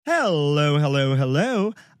Hello, hello,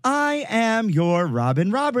 hello. I am your Robin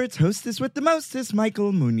Roberts, hostess with the mostest,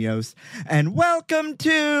 Michael Munoz. And welcome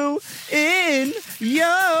to In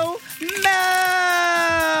Yo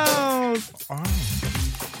Mouth!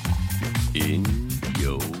 In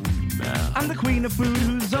Yo Mouth. I'm the queen of food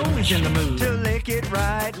who's always in the mood to lick it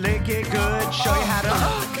right, lick it good, show you how to...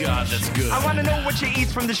 Oh, God, that's good. I want to know what you eat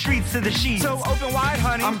from the streets to the sheets. So open wide,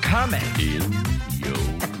 honey. I'm coming. In Yo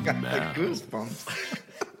Mouth. Goosebumps.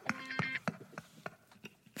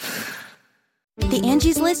 The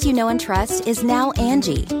Angie's List you know and trust is now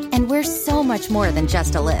Angie, and we're so much more than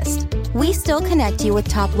just a list. We still connect you with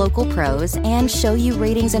top local pros and show you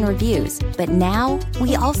ratings and reviews, but now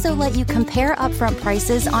we also let you compare upfront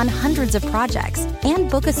prices on hundreds of projects and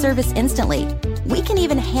book a service instantly. We can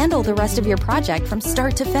even handle the rest of your project from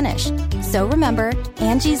start to finish. So remember,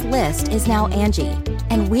 Angie's List is now Angie,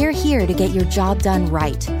 and we're here to get your job done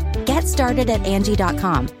right. Get started at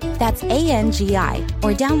Angie.com. That's ANGI,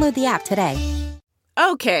 or download the app today.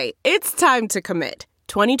 Okay, it's time to commit.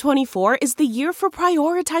 2024 is the year for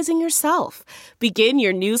prioritizing yourself. Begin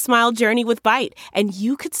your new smile journey with Byte, and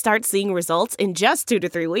you could start seeing results in just 2 to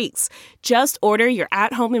 3 weeks. Just order your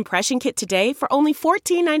at-home impression kit today for only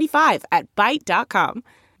 $14.95 at Byte.com.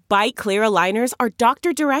 Byte Clear aligners are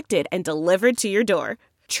doctor-directed and delivered to your door.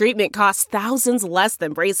 Treatment costs thousands less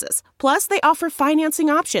than braces. Plus, they offer financing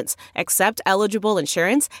options, accept eligible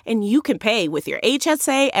insurance, and you can pay with your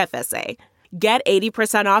HSA FSA. Get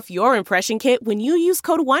 80% off your impression kit when you use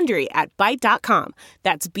code WONDERY at Byte.com.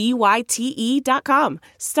 That's BYTE.com.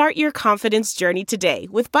 Start your confidence journey today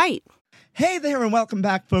with Byte. Hey there and welcome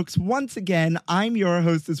back, folks. Once again, I'm your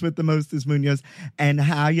hostess with the mostest, Munoz. And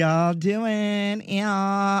how y'all doing?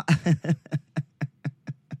 Yeah.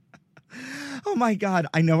 Oh my God.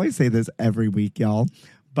 I know I say this every week, y'all,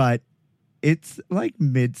 but it's like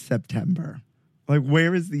mid-September. Like,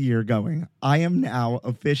 where is the year going? I am now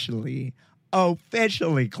officially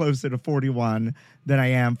closer to 41 than I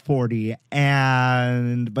am 40.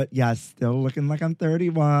 But yes, still looking like I'm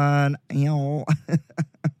 31. Ew.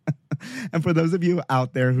 And for those of you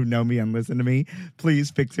out there who know me and listen to me, please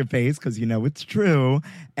fix your face because you know it's true.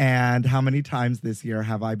 And how many times this year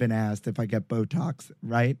have I been asked if I get Botox,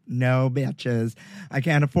 right? No, bitches. I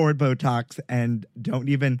can't afford Botox, and don't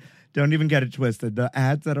even get it twisted. The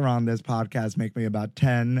ads that are on this podcast make me about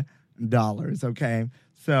 $10, okay?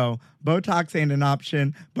 So Botox ain't an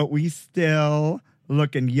option, but we still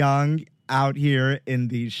looking young out here in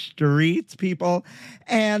the streets, people.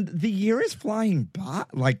 And the year is flying by,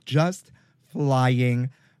 like just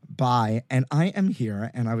flying by. And I am here,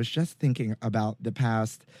 and I was just thinking about the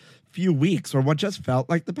past few weeks, or what just felt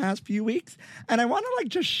like the past few weeks. And I want to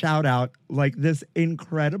just shout out this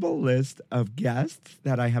incredible list of guests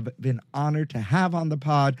that I have been honored to have on the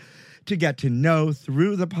pod, to get to know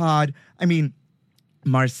through the pod. I mean,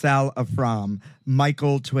 Marcel Afram,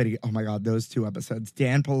 Michael Twitty. Oh my God, those 2 episodes.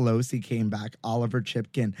 Dan Pelosi came back. Oliver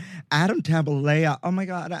Chipkin, Adam Tabalea. Oh my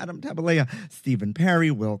God, Adam Tabalea. Stephen Perry,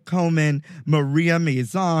 Will Coleman, Maria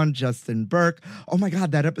Maison, Justin Burke. Oh my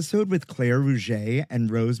God, that episode with Claire Rouget and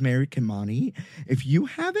Rosemary Kimani. If you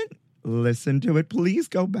haven't listened to it, please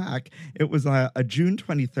go back. It was a June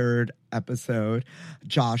 23rd episode.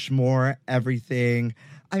 Josh Moore, everything.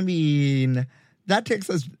 I mean, that takes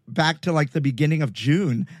us back to the beginning of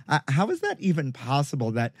June. How is that even possible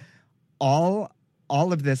that all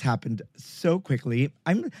of this happened so quickly?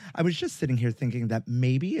 I was just sitting here thinking that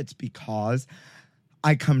maybe it's because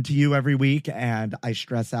I come to you every week and I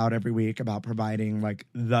stress out every week about providing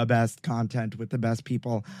the best content with the best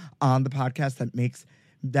people on the podcast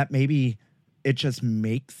that maybe it just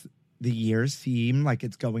makes the year seem like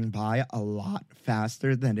it's going by a lot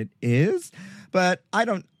faster than it is. But I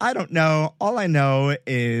don't know. All I know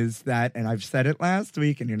is that, and I've said it last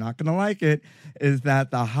week and you're not going to like it, is that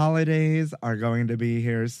the holidays are going to be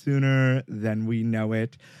here sooner than we know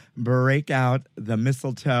it. Break out the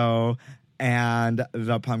mistletoe and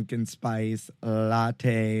the pumpkin spice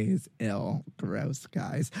lattes. Ew, gross,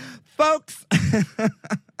 guys. Folks,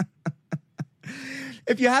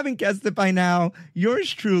 if you haven't guessed it by now,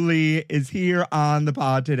 yours truly is here on the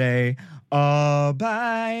pod today. All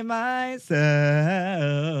by myself,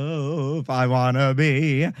 I wanna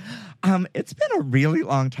be. It's been a really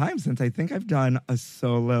long time since I think I've done a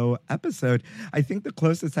solo episode. I think the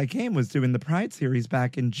closest I came was doing the Pride series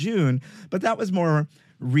back in June, but that was more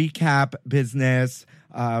recap business,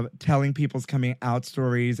 telling people's coming out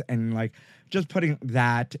stories, and like just putting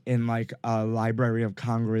that in like a Library of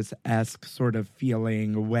Congress-esque sort of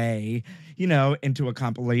feeling way, you know, into a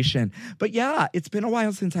compilation. But yeah, it's been a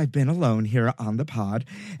while since I've been alone here on the pod.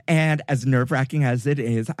 And as nerve-wracking as it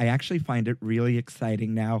is, I actually find it really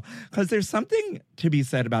exciting now because there's something to be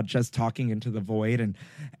said about just talking into the void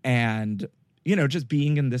and you know, just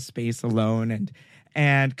being in this space alone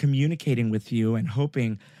and communicating with you and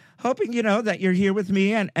hoping, you know, that you're here with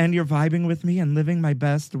me and you're vibing with me and living my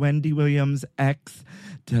best Wendy Williams X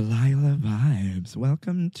Delilah vibes.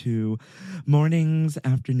 Welcome to mornings,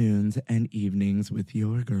 afternoons, and evenings with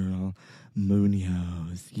your girl,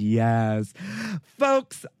 Munoz. Yes.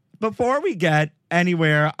 Folks, before we get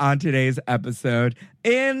anywhere on today's episode,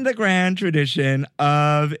 in the grand tradition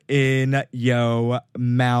of In Yo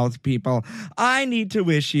Mouth, people, I need to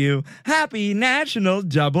wish you happy National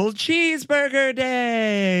Double Cheeseburger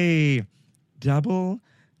Day. Double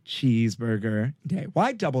Cheeseburger Day.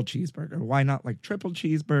 Why double cheeseburger? Why not like triple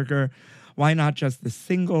cheeseburger? Why not just the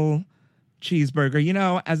single cheeseburger? You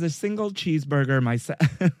know, as a single cheeseburger myself,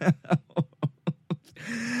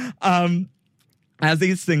 as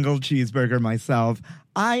a single cheeseburger myself,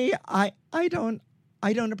 I don't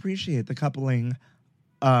appreciate the coupling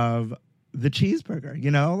of the cheeseburger.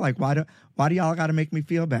 You know, like why do y'all got to make me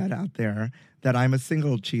feel bad out there that I'm a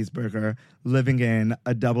single cheeseburger living in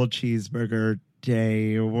a double cheeseburger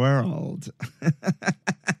day world?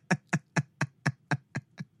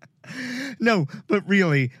 No, but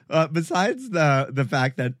really, besides the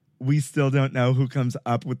fact that we still don't know who comes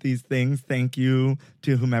up with these things. Thank you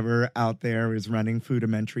to whomever out there is running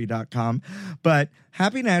Foodamentary.com. But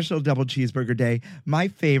happy National Double Cheeseburger Day. My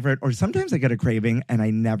favorite, or sometimes I get a craving and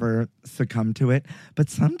I never succumb to it,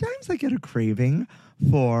 but sometimes I get a craving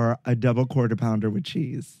for a double quarter pounder with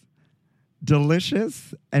cheese.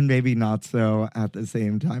 Delicious and maybe not so at the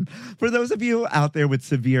same time. For those of you out there with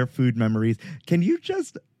severe food memories, can you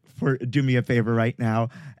just do me a favor right now?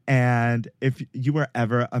 And if you were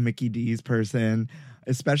ever a Mickey D's person,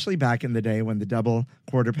 especially back in the day when the double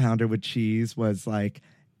quarter pounder with cheese was like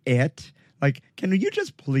it, like, can you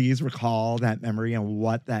just please recall that memory and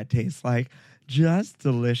what that tastes like? Just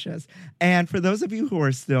delicious. And for those of you who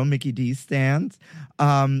are still Mickey D's stands,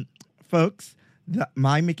 folks,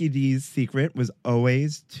 my Mickey D's secret was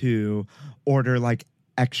always to order like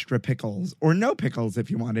extra pickles or no pickles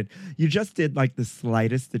if you wanted. You just did like the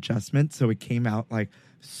slightest adjustment so it came out like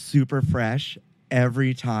super fresh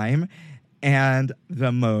every time and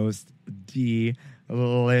the most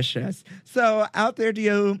delicious. So out there,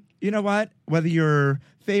 you know what? Whether your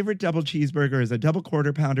favorite double cheeseburger is a double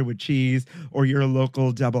quarter pounder with cheese or your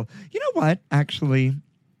local double, you know what? Actually,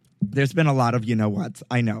 there's been a lot of you know what's,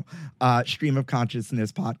 I know, stream of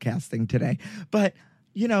consciousness podcasting today, but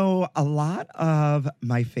you know, a lot of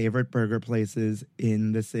my favorite burger places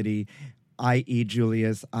in the city, i.e.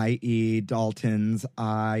 Julius, i.e. Dalton's,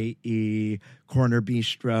 i.e. Corner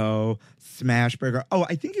Bistro, Smash Burger. Oh,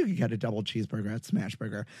 I think you could get a double cheeseburger at Smash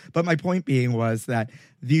Burger. But my point being was that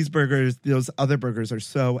these burgers, those other burgers are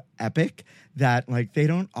so epic that like they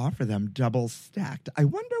don't offer them double stacked. I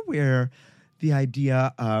wonder where the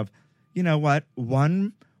idea of, you know what,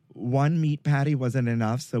 one meat patty wasn't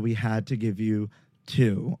enough, so we had to give you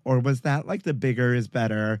two, or was that like the bigger is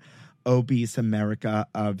better obese America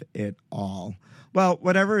of it all? Well,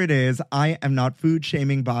 whatever it is, I am not food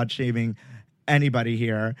shaming, bod shaming anybody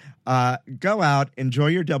here. Go out, enjoy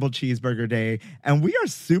your double cheeseburger day, and we are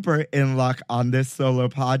super in luck on this solo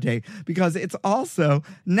pod day because it's also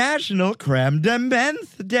National Creme de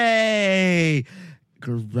Menthe Day.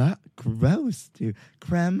 Gross, dude.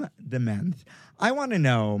 Creme de menthe. I want to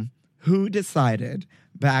know who decided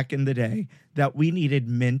back in the day that we needed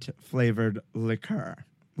mint-flavored liqueur.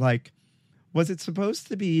 Like, was it supposed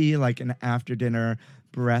to be like an after-dinner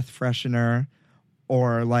breath freshener?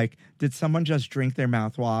 Or like, did someone just drink their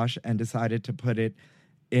mouthwash and decided to put it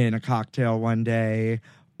in a cocktail one day?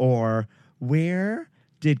 Or where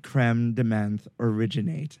did creme de menthe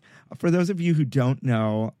originate? For those of you who don't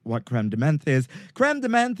know what creme de menthe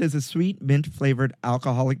is a sweet mint-flavored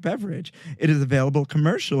alcoholic beverage. It is available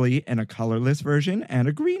commercially in a colorless version and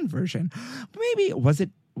a green version. Maybe was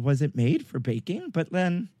it made for baking? But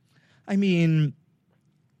then, I mean,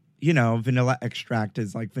 you know, vanilla extract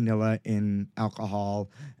is like vanilla in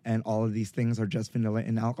alcohol, and all of these things are just vanilla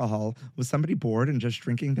in alcohol. Was somebody bored and just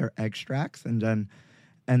drinking their extracts and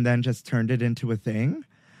then just turned it into a thing?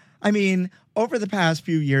 I mean, over the past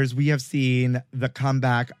few years, we have seen the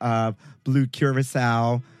comeback of Blue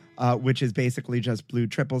Curacao, which is basically just blue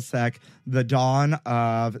triple sec. The dawn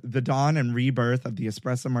and rebirth of the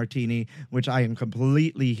espresso martini, which I am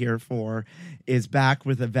completely here for, is back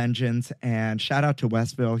with a vengeance. And shout out to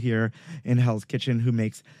Westville here in Hell's Kitchen, who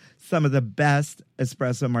makes some of the best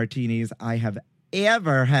espresso martinis I have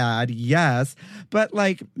ever had. Yes, but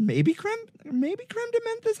like maybe creme de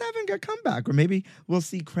menthe is having a comeback, or maybe we'll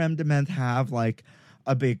see creme de menthe have like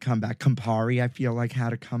a big comeback. Campari, I feel like,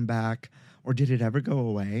 had a comeback. Or did it ever go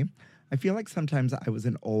away? I feel like sometimes I was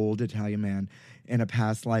an old Italian man in a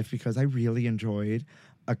past life because I really enjoyed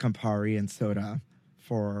a Campari and soda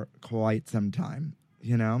for quite some time.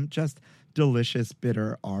 You know, just delicious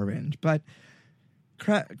bitter orange. But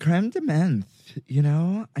creme de menthe, you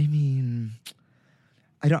know, I mean,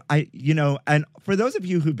 and for those of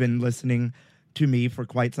you who've been listening to me for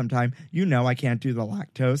quite some time, you know I can't do the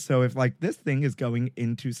lactose. So if like this thing is going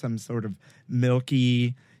into some sort of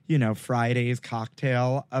milky, you know, Friday's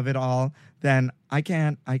cocktail of it all, then I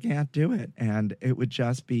can't do it. And it would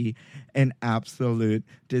just be an absolute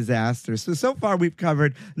disaster. So far we've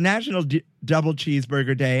covered National Double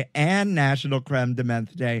Cheeseburger Day and National Creme de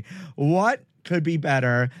Menthe Day. What could be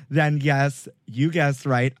better than, yes, you guessed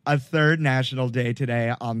right, a third national day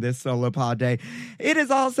today on this Solo Pod Day? It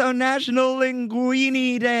is also National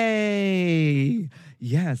Linguini Day.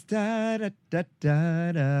 Yes, da-da-da-da-da.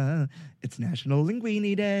 It's National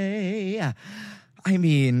Linguini Day. I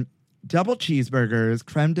mean, double cheeseburgers,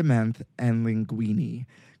 creme de menthe, and linguini.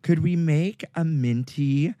 Could we make a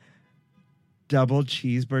minty double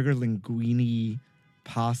cheeseburger linguini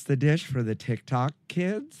pasta dish for the TikTok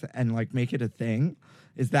kids and like make it a thing?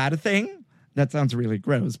 Is that a thing? That sounds really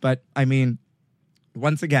gross. But I mean,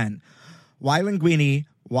 once again, why linguini?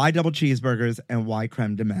 Why double cheeseburgers? And why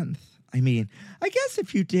creme de menthe? I mean, I guess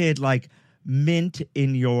if you did like mint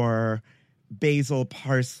in your basil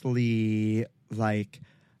parsley, like,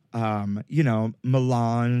 you know,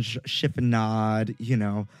 melange, chiffonade, you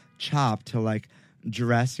know, chop to like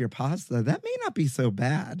dress your pasta, that may not be so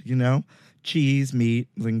bad, you know? Cheese, meat,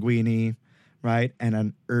 linguine, right? And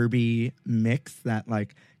an herby mix that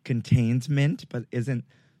like contains mint but isn't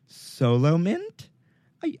solo mint.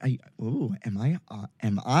 Am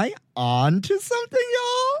I on to something,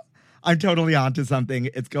 y'all? I'm totally onto something.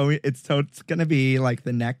 It's gonna be like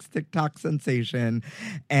the next TikTok sensation.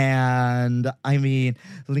 And I mean,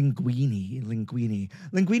 linguine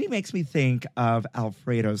makes me think of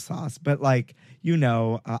Alfredo sauce, but like, you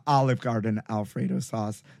know, Olive Garden Alfredo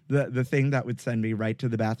sauce, the thing that would send me right to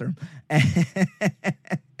the bathroom.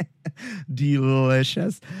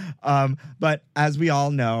 Delicious. But as we all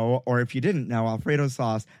know, or if you didn't know, Alfredo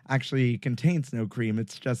sauce actually contains no cream.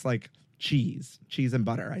 It's just like cheese and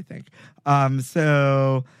butter, I think.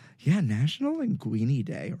 So yeah, National Linguini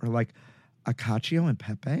Day, or like a cacio and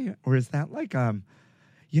pepe, or is that like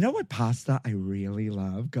you know what pasta I really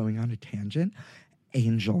love? Going on a tangent,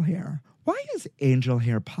 angel hair. Why is angel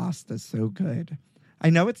hair pasta so good?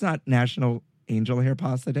 I know it's not National Angel Hair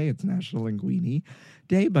Pasta Day, it's National Linguini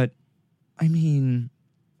Day, but I mean,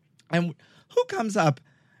 and who comes up?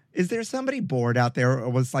 Is there somebody bored out there, or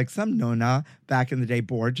was like some nonna back in the day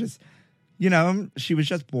bored, just, you know, she was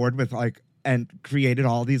just bored with like, and created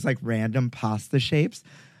all these like random pasta shapes?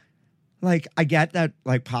 Like, I get that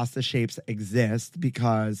like pasta shapes exist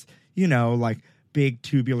because, you know, like big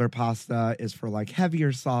tubular pasta is for like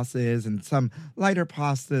heavier sauces and some lighter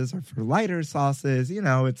pastas are for lighter sauces. You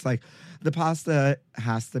know, it's like the pasta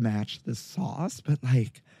has to match the sauce, but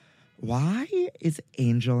like, why is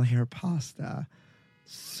angel hair pasta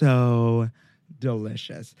so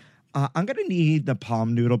delicious? I'm going to need the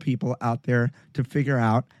palm noodle people out there to figure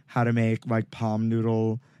out how to make like palm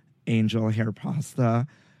noodle angel hair pasta,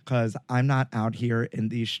 because I'm not out here in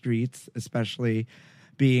these streets, especially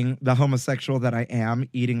being the homosexual that I am,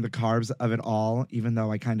 eating the carbs of it all, even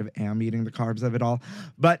though I kind of am eating the carbs of it all.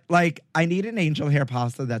 But like, I need an angel hair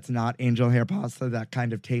pasta that's not angel hair pasta, that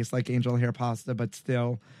kind of tastes like angel hair pasta, but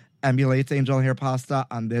still emulates angel hair pasta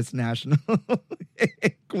on this National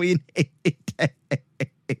Queen Day.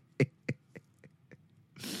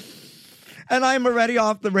 And I'm already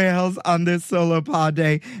off the rails on this Solo Pod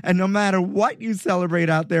Day. And no matter what you celebrate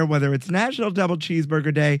out there, whether it's National Double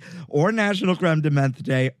Cheeseburger Day or National Creme de Menthe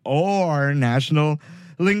Day or National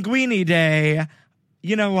Linguini Day,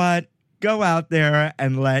 you know what? Go out there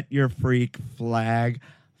and let your freak flag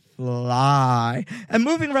fly. And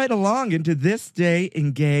moving right along into this day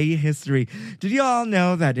in gay history, did you all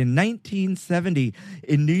know that in 1970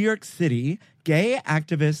 in New York City, Gay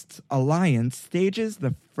Activists Alliance stages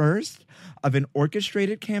the first of an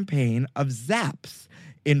orchestrated campaign of Zaps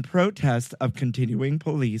in protest of continuing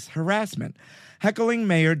police harassment, heckling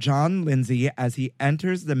Mayor John Lindsay as he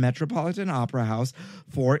enters the Metropolitan Opera House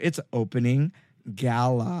for its opening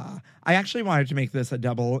gala. I actually wanted to make this a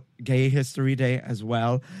double Gay History Day as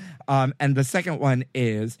well. And the second one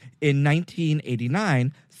is, in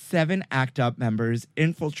 1989, 7 ACT UP members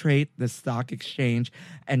infiltrate the stock exchange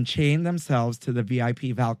and chain themselves to the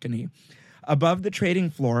VIP balcony. Above the trading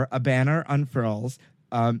floor, a banner unfurls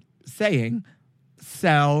saying,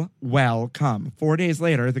 "Sell well, come." 4 days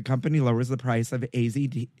later, the company lowers the price of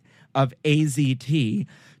AZT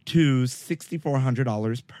to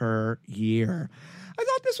 $6,400 per year. I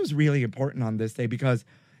thought this was really important on this day because,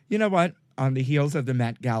 you know what? On the heels of the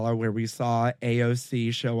Met Gala, where we saw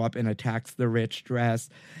AOC show up in a Tax the Rich dress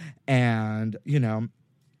and, you know,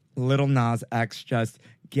 Lil Nas X just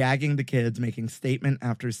gagging the kids, making statement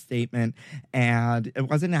after statement. And it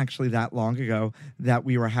wasn't actually that long ago that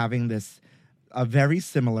we were having this a very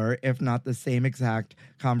similar, if not the same exact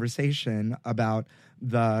conversation about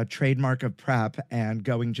the trademark of PrEP and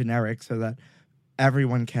going generic so that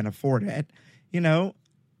everyone can afford it. You know,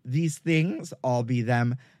 these things, all be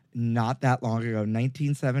them, not that long ago.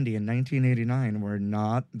 1970 and 1989 were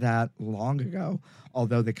not that long ago,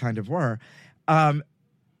 although they kind of were.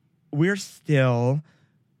 We're still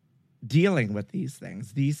dealing with these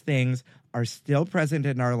things. These things are still present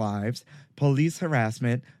in our lives. Police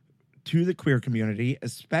harassment to the queer community,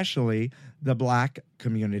 especially the Black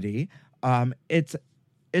community,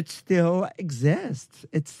 it still exists.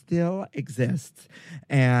 It still exists.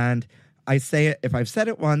 And I say it, if I've said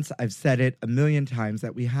it once, I've said it a million times,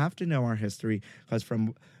 that we have to know our history,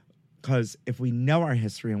 because if we know our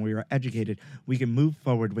history and we are educated, we can move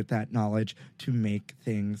forward with that knowledge to make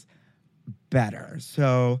things better.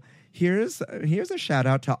 So here's a shout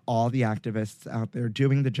out to all the activists out there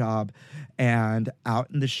doing the job and out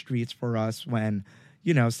in the streets for us when,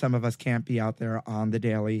 you know, some of us can't be out there on the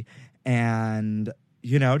daily, and,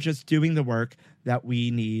 you know, just doing the work that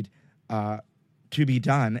we need to be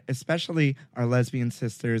done, especially our lesbian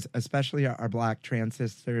sisters, especially our Black trans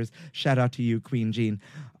sisters. Shout out to you, Queen Jean,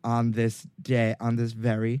 on this day, on this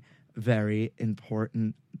very, very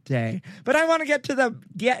important day. But I want to get to the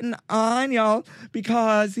getting on, y'all,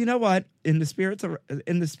 because you know what? In the spirit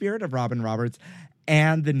of Robin Roberts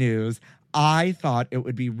and the news, I thought it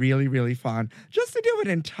would be really, really fun just to do an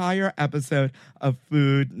entire episode of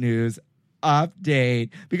Food News Update,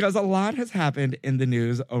 because a lot has happened in the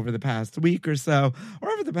news over the past week or so, or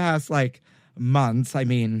over the past months. I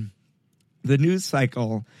mean, the news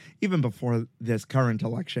cycle, even before this current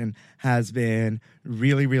election, has been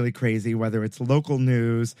really, really crazy, whether it's local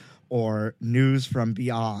news or news from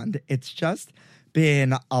beyond. It's just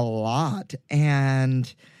been a lot.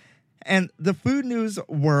 And the food news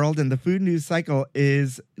world and the food news cycle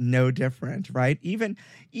is no different, right? Even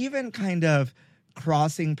kind of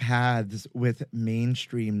crossing paths with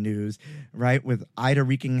mainstream news, right? With Ida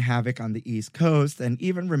wreaking havoc on the East Coast, and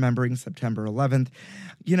even remembering September 11th,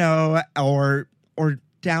 you know, or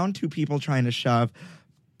down to people trying to shove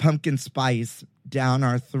pumpkin spice down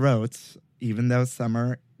our throats, even though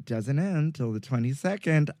summer doesn't end till the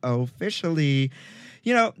 22nd officially.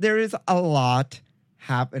 You know, there is a lot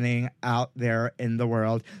happening out there in the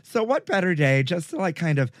world. So what better day just to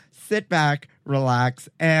kind of sit back, relax,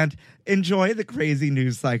 and enjoy the crazy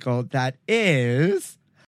news cycle that is...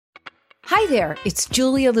 Hi there, it's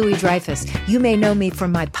Julia Louis-Dreyfus. You may know me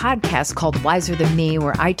from my podcast called Wiser Than Me,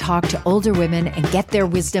 where I talk to older women and get their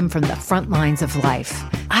wisdom from the front lines of life.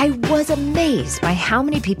 I was amazed by how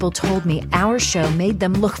many people told me our show made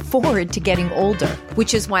them look forward to getting older,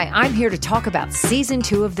 which is why I'm here to talk about season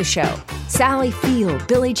 2 of the show. Sally Field,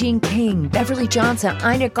 Billie Jean King, Beverly Johnson,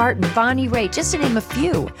 Ina Garten, Bonnie Raitt, just to name a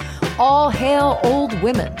few. All hail old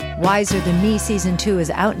women. Wiser Than Me season 2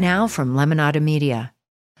 is out now from Lemonada Media.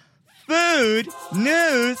 Food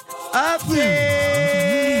News Update!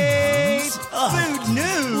 Food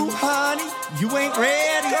News, honey. You ain't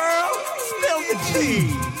ready, girl? Spill the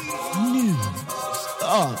tea. News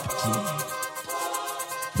Update.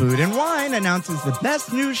 Food and Wine announces the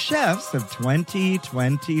best new chefs of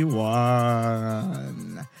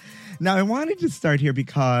 2021. Now, I wanted to start here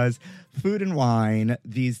because Food and Wine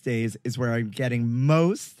these days is where I'm getting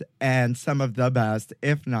most and some of the best,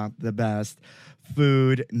 if not the best,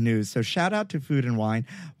 food news. So shout out to Food and Wine.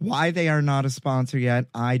 Why they are not a sponsor yet,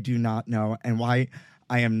 I do not know. And why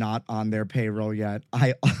I am not on their payroll yet,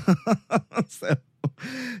 I also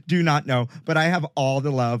do not know. But I have all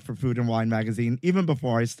the love for Food and Wine magazine, even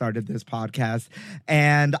before I started this podcast.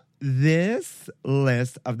 And this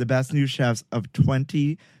list of the best new chefs of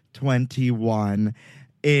 2021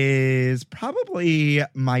 is probably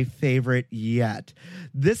my favorite yet.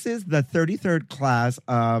 This is the 33rd class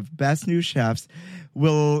of Best New Chefs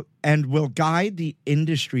will guide the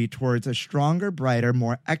industry towards a stronger, brighter,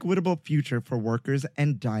 more equitable future for workers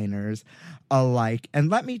and diners alike. And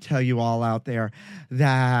let me tell you all out there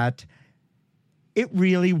that it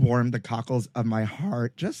really warmed the cockles of my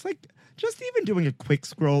heart, just even doing a quick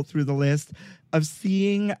scroll through the list of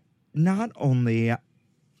seeing not only,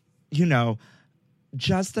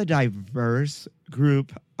 just a diverse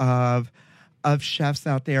group of chefs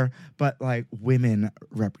out there, but like women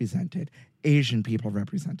represented, Asian people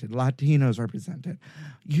represented, Latinos represented.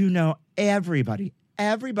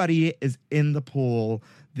 Everybody is in the pool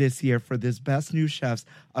this year for this Best New Chefs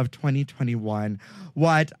of 2021.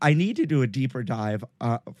 What I need to do a deeper dive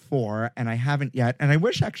for, and I haven't yet, and I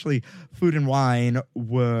wish actually Food and Wine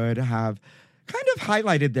would have kind of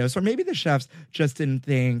highlighted this, or maybe the chefs just didn't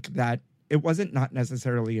think that it wasn't not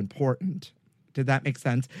necessarily important. Did that make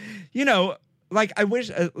sense? I wish,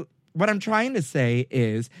 what I'm trying to say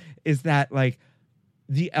is that like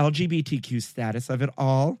the LGBTQ status of it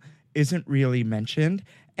all isn't really mentioned.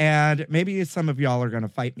 And maybe some of y'all are going to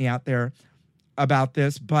fight me out there about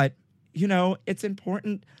this, but it's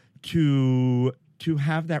important to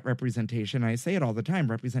have that representation. I say it all the time,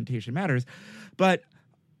 representation matters, but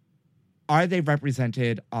are they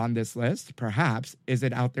represented on this list? Perhaps. Is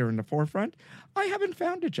it out there in the forefront? I haven't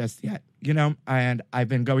found it just yet, and I've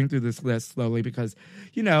been going through this list slowly because,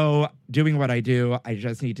 doing what I do, I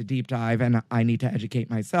just need to deep dive and I need to educate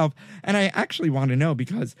myself. And I actually want to know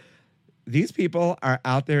because these people are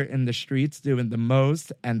out there in the streets doing the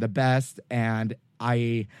most and the best. And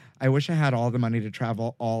I wish I had all the money to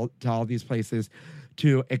travel to all these places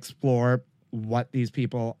to explore what these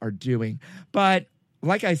people are doing. But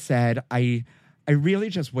like I said, I really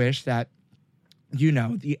just wish that,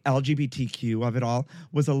 the LGBTQ of it all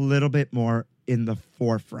was a little bit more in the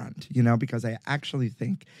forefront, because I actually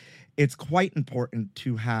think it's quite important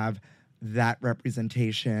to have that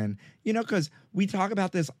representation, because we talk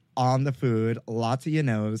about this on the food, lots of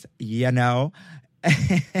knows,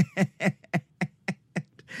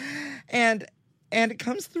 and it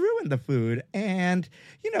comes through in the food. And,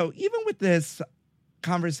 even with this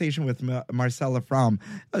conversation with Marcella Fromm,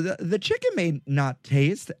 the chicken may not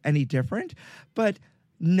taste any different, but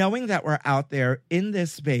knowing that we're out there in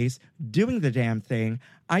this space doing the damn thing,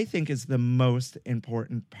 I think is the most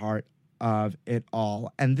important part of it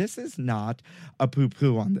all. And this is not a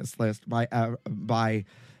poo-poo on this list by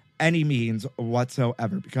any means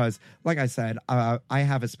whatsoever, because like I said, I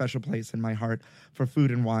have a special place in my heart for Food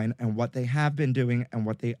and Wine and what they have been doing and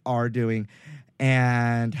what they are doing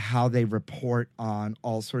and how they report on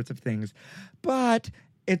all sorts of things. But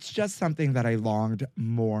it's just something that I longed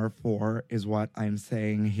more for is what I'm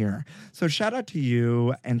saying here. So shout out to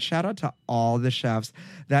you and shout out to all the chefs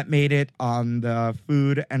that made it on the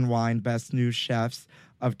Food and Wine Best New Chefs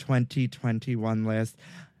of 2021 list.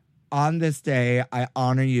 On this day, I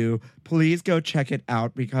honor you. Please go check it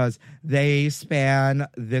out because they span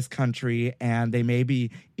this country and they may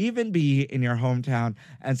even be in your hometown.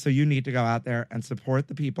 And so you need to go out there and support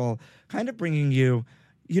the people kind of bringing you,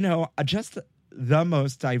 just the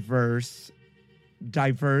most diverse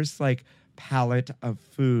like palette of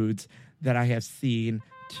foods that I have seen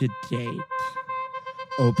to date.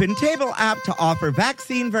 Open Table app to offer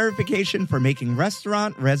vaccine verification for making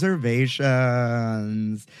restaurant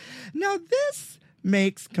reservations. Now, this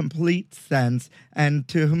makes complete sense. And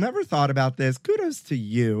to whomever thought about this, kudos to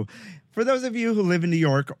you. For those of you who live in New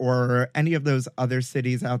York or any of those other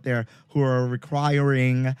cities out there who are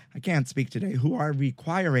requiring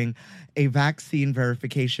a vaccine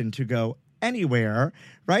verification to go anywhere,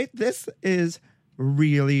 right? This is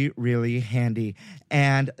really, really handy.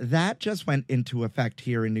 And that just went into effect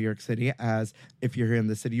here in New York City, as if you're here in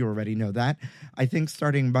the city, you already know that. I think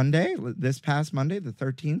starting this past Monday, the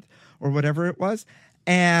 13th or whatever it was.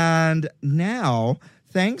 And now,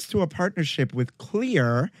 thanks to a partnership with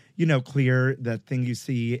Clear, Clear, that thing you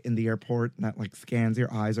see in the airport that like scans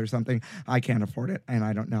your eyes or something. I can't afford it and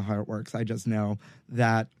I don't know how it works. I just know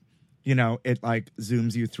that it like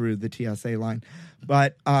zooms you through the TSA line.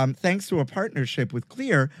 But thanks to a partnership with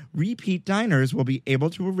Clear, repeat diners will be able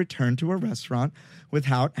to return to a restaurant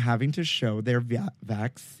without having to show their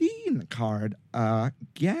vaccine card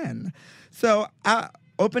again. So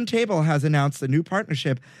Open Table has announced a new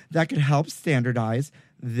partnership that could help standardize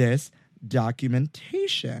this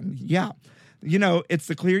documentation. Yeah. It's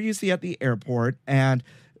the Clear you see at the airport, and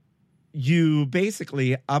you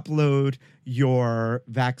basically upload your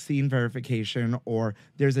vaccine verification, or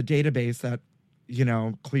there's a database that,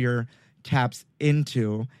 Clear taps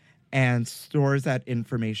into, and stores that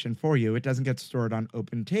information for you. It doesn't get stored on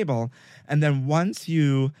Open Table. And then once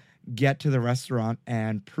you get to the restaurant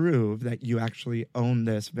and prove that you actually own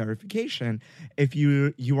this verification, if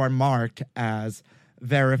you are marked as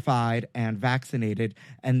verified and vaccinated,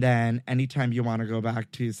 and then anytime you want to go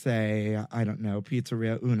back to, say, I don't know,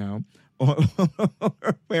 Pizzeria Uno or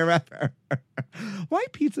wherever. Why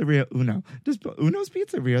Pizzeria Uno? Does Uno's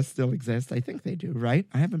Pizzeria still exist? I think they do, right?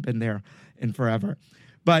 I haven't been there in forever.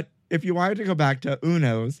 But if you wanted to go back to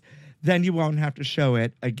Uno's, then you won't have to show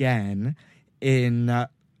it again in,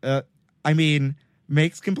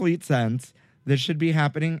 makes complete sense. This should be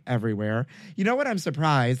happening everywhere. You know what? I'm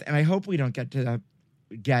surprised, and I hope we don't get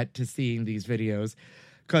to seeing these videos,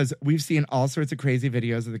 because we've seen all sorts of crazy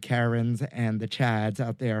videos of the Karens and the Chads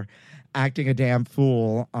out there acting a damn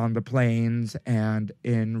fool on the planes and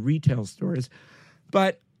in retail stores.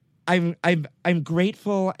 But I'm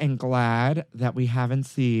grateful and glad that we haven't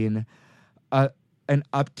seen an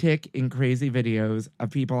uptick in crazy videos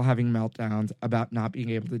of people having meltdowns about not being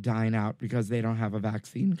able to dine out because they don't have a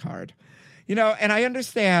vaccine card. You know, and I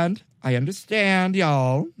understand,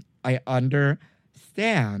 y'all. I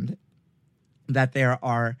understand that there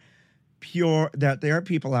are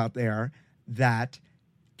people out there that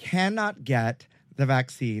cannot get the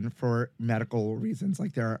vaccine for medical reasons.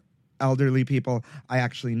 Like, there are elderly people. I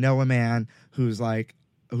actually know a man who's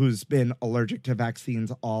been allergic to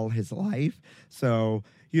vaccines all his life. So,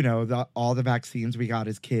 you know, all the vaccines we got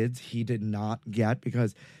as kids, he did not get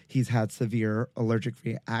because he's had severe allergic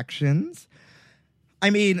reactions. I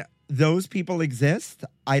mean, those people exist.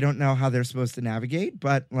 I don't know how they're supposed to navigate,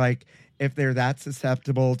 but like, if they're that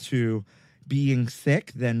susceptible to being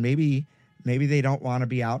sick, then maybe they don't want to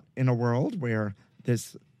be out in a world where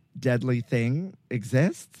this deadly thing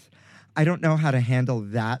exists. I don't know how to handle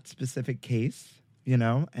that specific case, you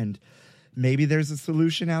know, and maybe there's a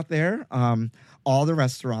solution out there. All the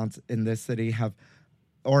restaurants in this city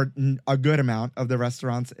or a good amount of the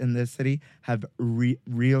restaurants in this city have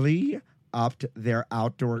really upped their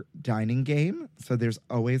outdoor dining game. So there's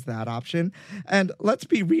always that option. And let's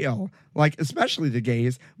be real, like, especially the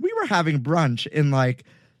gays, we were having brunch in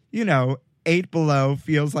 8 below,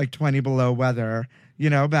 feels like 20 below weather,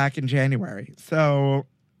 back in January. So,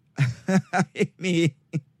 I mean,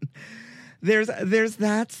 there's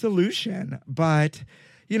that solution. But,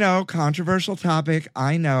 controversial topic,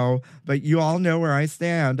 I know, but you all know where I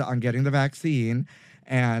stand on getting the vaccine.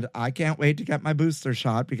 And I can't wait to get my booster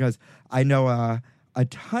shot because I know a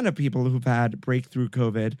ton of people who've had breakthrough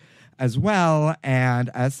COVID as well. And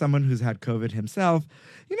as someone who's had COVID himself,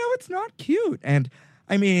 it's not cute. And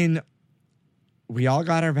I mean, we all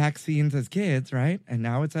got our vaccines as kids, right? And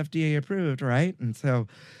now it's FDA approved, right? And so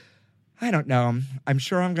I don't know. I'm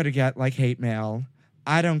sure I'm going to get hate mail.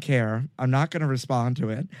 I don't care. I'm not going to respond to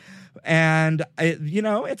it. And,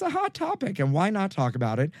 it's a hot topic, and why not talk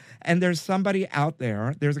about it? And there's somebody out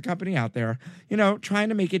there, there's a company out there, trying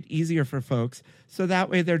to make it easier for folks so that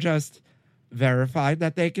way they're just verified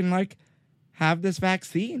that they can, have this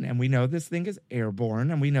vaccine. And we know this thing is airborne,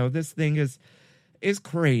 and we know this thing is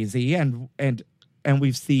crazy, and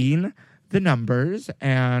we've seen the numbers,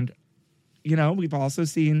 and, we've also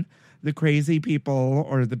seen the crazy people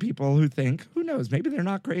or the people who think, who knows, maybe they're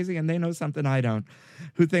not crazy and they know something I don't,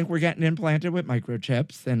 who think we're getting implanted with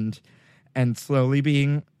microchips and slowly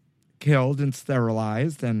being killed and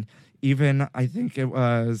sterilized. And even, I think it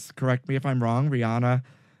was, correct me if I'm wrong, Rihanna,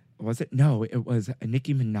 was it? No, it was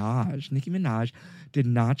Nicki Minaj. Nicki Minaj did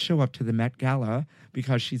not show up to the Met Gala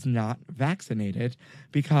because she's not vaccinated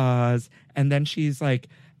and then she's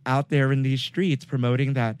out there in these streets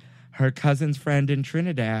promoting that her cousin's friend in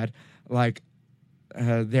Trinidad,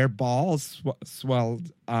 their balls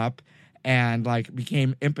swelled up and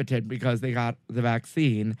became impotent because they got the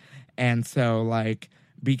vaccine. And so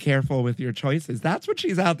be careful with your choices. That's what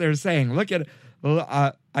she's out there saying. Look at,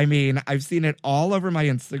 I mean, I've seen it all over my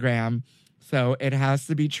Instagram, so it has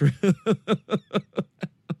to be true.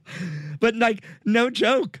 But no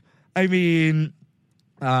joke. I mean,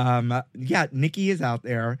 Nicki is out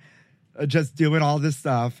there just doing all this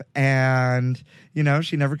stuff, and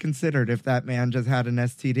she never considered if that man just had an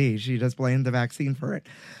STD. She just blamed the vaccine for it.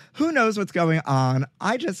 Who knows what's going on?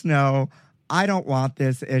 I just know I don't want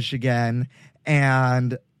this ish again,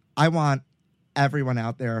 and I want everyone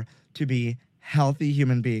out there to be healthy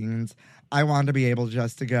human beings. I want to be able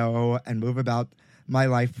just to go and move about my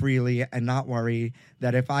life freely and not worry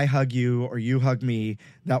that if I hug you or you hug me,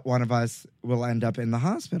 that one of us will end up in the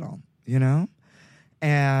hospital,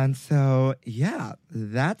 And so, yeah,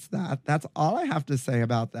 that's that. That's all I have to say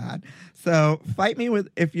about that. So fight me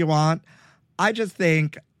if you want. I just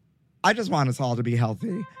want us all to be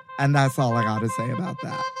healthy. And that's all I got to say about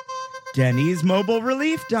that. Denny's Mobile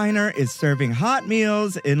Relief Diner is serving hot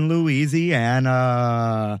meals in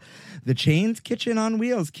Louisiana. The chain's kitchen on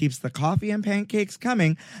wheels keeps the coffee and pancakes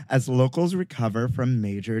coming as locals recover from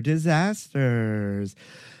major disasters.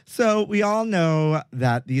 So we all know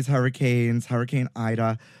that these hurricanes, Hurricane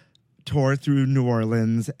Ida, tore through New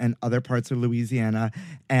Orleans and other parts of Louisiana,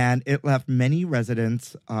 and it left many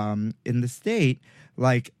residents in the state,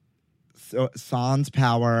 like sans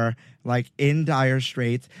power, like in dire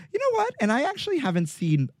straits. You know what? And I actually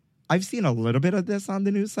I've seen a little bit of this on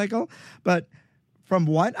the news cycle, but from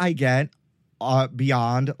what I get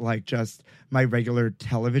beyond like just my regular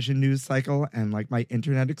television news cycle and like my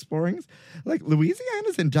internet explorings, like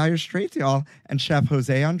Louisiana's in dire straits, y'all. And Chef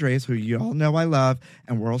Jose Andres, who you all know I love,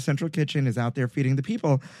 and World Central Kitchen is out there feeding the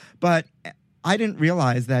people. But I didn't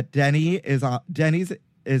realize that Denny's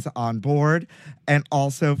is on board and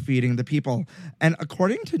also feeding the people. And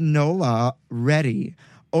according to Nola Reddy,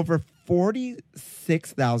 over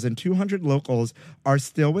 46,200 locals are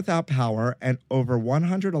still without power, and over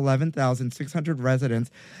 111,600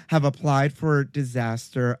 residents have applied for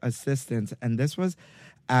disaster assistance. And this was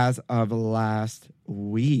as of last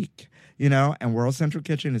week, and World Central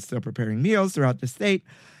Kitchen is still preparing meals throughout the state.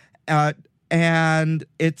 And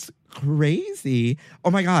it's crazy.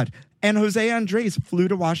 Oh my God. And Jose Andres flew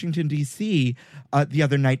to Washington, D.C. The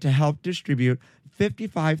other night to help distribute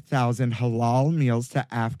 55,000 halal meals to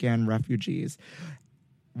Afghan refugees.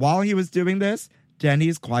 While he was doing this,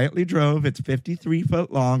 Denny's quietly drove its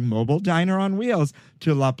 53-foot-long mobile diner on wheels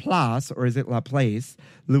to La Place, or is it La Place,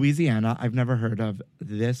 Louisiana. I've never heard of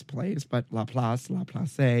this place, but La Place, La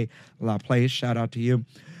Place, La Place, shout out to you,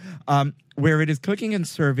 where it is cooking and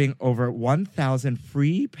serving over 1,000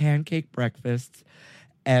 free pancake breakfasts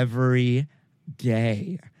every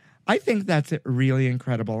day. I think that's really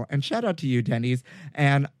incredible. And shout out to you, Denny's.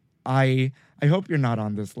 And I hope you're not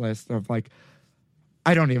on this list of like,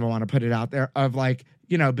 I don't even want to put it out there, of like,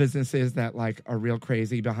 businesses that like are real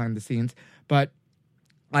crazy behind the scenes. But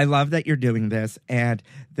I love that you're doing this. And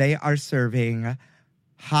they are serving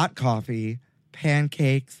hot coffee,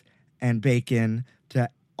 pancakes, and bacon to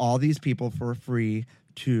all these people for free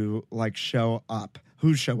to like show up.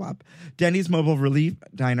 Who show up. Denny's Mobile Relief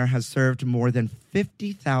Diner has served more than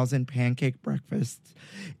 50,000 pancake breakfasts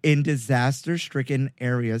in disaster-stricken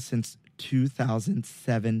areas since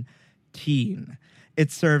 2017.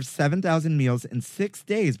 It served 7,000 meals in 6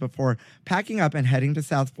 days before packing up and heading to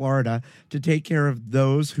South Florida to take care of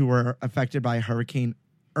those who were affected by Hurricane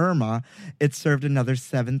Irma. It served another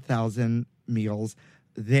 7,000 meals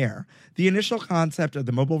there. The initial concept of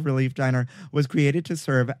the Mobile Relief Diner was created to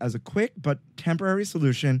serve as a quick but temporary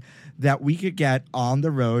solution that we could get on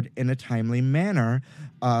the road in a timely manner.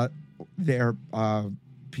 Their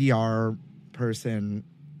PR person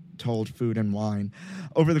told Food and Wine.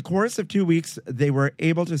 Over the course of 2 weeks, they were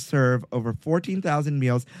able to serve over 14,000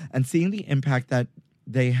 meals, and seeing the impact that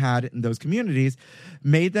they had in those communities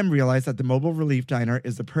made them realize that the Mobile Relief Diner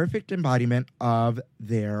is the perfect embodiment of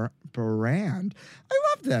their brand. I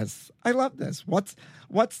love this. What's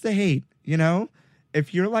the hate?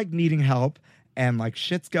 If you're like needing help and like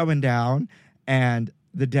shit's going down and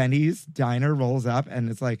the Denny's diner rolls up and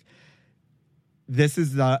it's like, this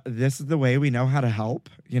is the way we know how to help,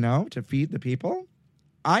 to feed the people.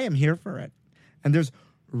 I am here for it. And there's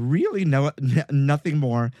really nothing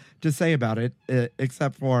more to say about it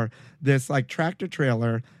except for this like tractor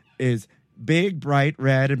trailer is big, bright,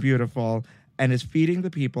 red, and beautiful and is feeding the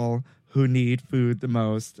people who need food the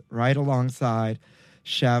most, right alongside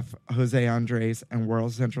Chef Jose Andres and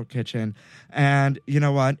World Central Kitchen. And you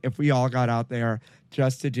know what? If we all got out there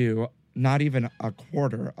just to do not even a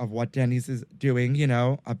quarter of what Denny's is doing,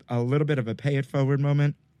 a little bit of a pay it forward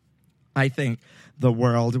moment, I think the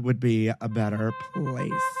world would be a better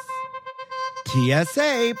place.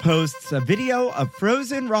 TSA posts a video of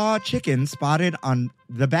frozen raw chicken spotted on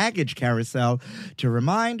the baggage carousel to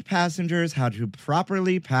remind passengers how to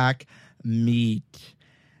properly pack meat.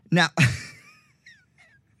 Now, I'm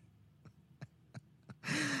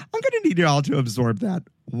going to need you all to absorb that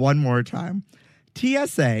one more time.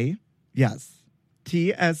 TSA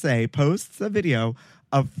posts a video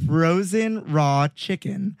of frozen raw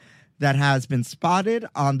chicken that has been spotted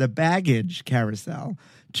on the baggage carousel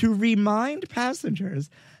to remind passengers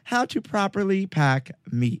how to properly pack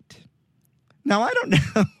meat. Now, I don't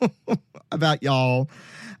know about y'all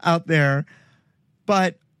out there,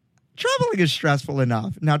 but traveling is stressful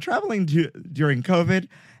enough. Now, traveling during COVID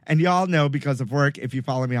And y'all know because of work, if you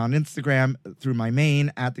follow me on Instagram through my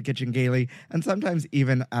main at The Kitchen Gaily, and sometimes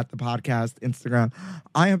even at the podcast Instagram,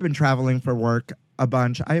 I have been traveling for work a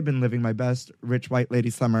bunch. I have been living my best rich white lady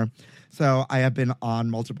summer. So I have been on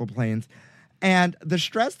multiple planes. And the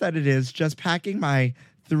stress that it is just packing my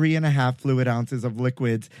 3.5 fluid ounces of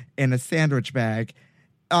liquids in a sandwich bag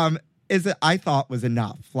I thought was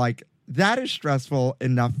enough. Like, that is stressful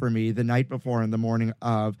enough for me the night before and the morning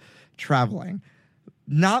of traveling.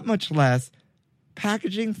 Not much less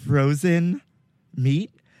packaging frozen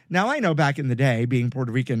meat. Now, I know back in the day, being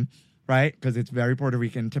Puerto Rican, right? Because it's very Puerto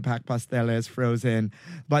Rican to pack pasteles frozen.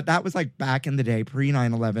 But that was like back in the day, pre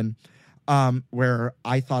 9/11, where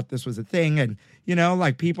I thought this was a thing. And, you know,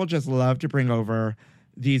 like people just love to bring over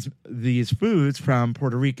these foods from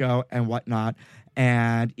Puerto Rico and whatnot.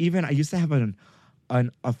 And even I used to have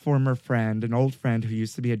a former friend, an old friend who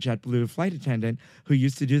used to be a JetBlue flight attendant who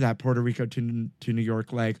used to do that Puerto Rico to New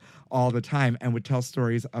York leg all the time and would tell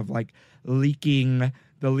stories of like leaking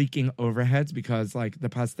overheads because like the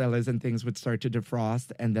pasteles and things would start to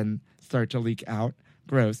defrost and then start to leak out.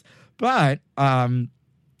 Gross. But, I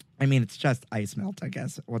mean, it's just ice melt, I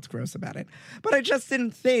guess. What's gross about it? But I just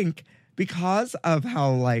didn't think because of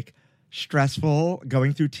how like stressful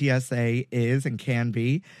going through TSA is and can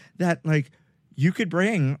be that like you could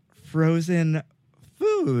bring frozen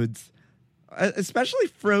foods, especially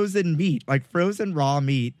frozen meat, like frozen raw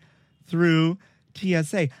meat through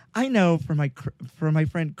TSA. I know for my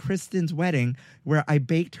friend Kristen's wedding, where I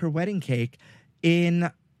baked her wedding cake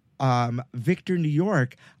in Victor, New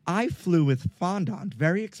York, I flew with fondant,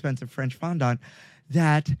 very expensive French fondant,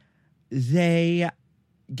 that they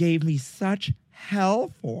gave me such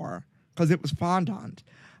hell for because it was fondant.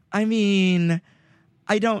 I mean,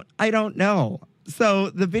 I don't know. So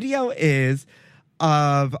the video is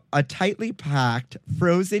of a tightly packed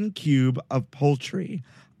frozen cube of poultry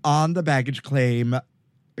on the baggage claim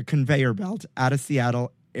conveyor belt at a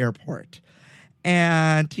Seattle airport.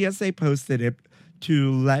 And TSA posted it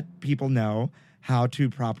to let people know how to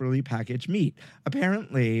properly package meat.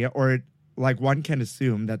 Apparently, or like one can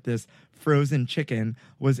assume that this frozen chicken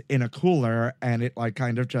was in a cooler and it like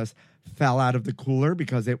kind of just fell out of the cooler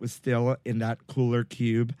because it was still in that cooler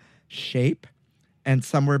cube shape. And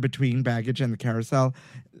somewhere between baggage and the carousel,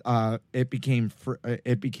 it became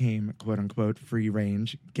quote unquote free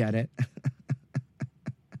range. Get it?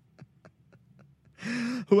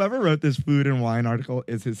 Whoever wrote this food and wine article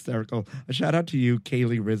is hysterical. A shout out to you,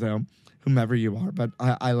 Kaylee Rizzo, whomever you are, but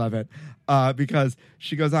I love it because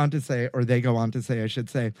she goes on to say, or they go on to say, I should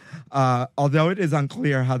say, although it is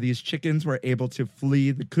unclear how these chickens were able to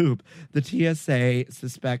flee the coop, the TSA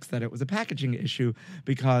suspects that it was a packaging issue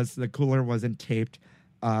because the cooler wasn't taped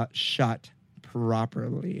shut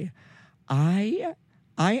properly. I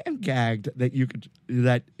am gagged that you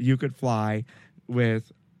could fly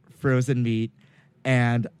with frozen meat,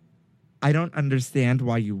 and I don't understand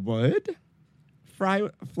why you would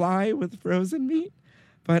fly with frozen meat.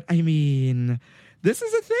 But I mean, this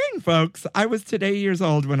is a thing, folks. I was today years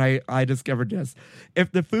old when I discovered this.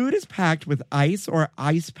 If the food is packed with ice or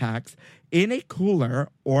ice packs in a cooler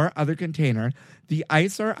or other container, the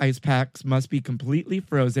ice or ice packs must be completely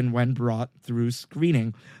frozen when brought through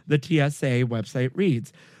screening, the TSA website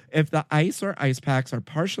reads. If the ice or ice packs are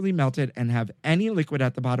partially melted and have any liquid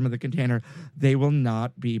at the bottom of the container, they will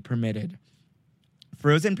not be permitted.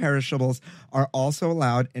 Frozen perishables are also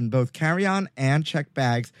allowed in both carry-on and checked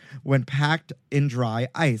bags when packed in dry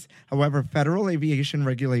ice. However, federal aviation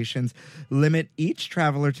regulations limit each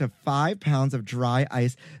traveler to 5 pounds of dry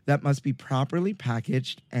ice that must be properly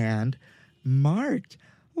packaged and marked.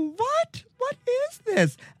 What? What is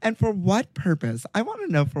this? And for what purpose? I want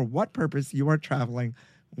to know for what purpose you are traveling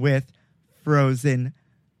with frozen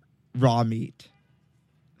raw meat.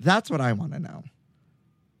 That's what I want to know.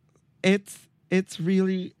 It's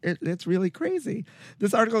really crazy.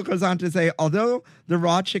 This article goes on to say, although the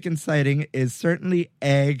raw chicken sighting is certainly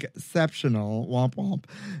exceptional, womp womp,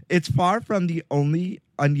 it's far from the only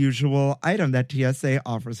unusual item that TSA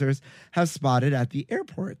officers have spotted at the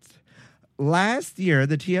airports. Last year,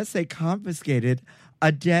 the TSA confiscated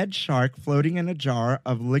a dead shark floating in a jar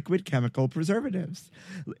of liquid chemical preservatives.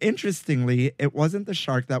 Interestingly, it wasn't the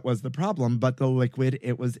shark that was the problem, but the liquid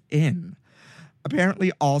it was in.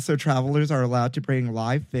 Apparently, also, travelers are allowed to bring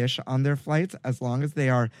live fish on their flights as long as they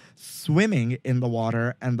are swimming in the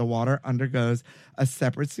water and the water undergoes a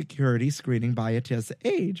separate security screening by a TSA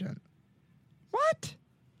agent. What?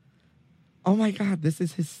 Oh my God, this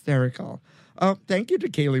is hysterical. Oh, thank you to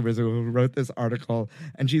Kaylee Rizzo, who wrote this article,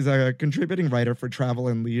 and she's a contributing writer for Travel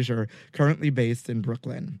and Leisure, currently based in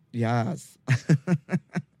Brooklyn. Yes.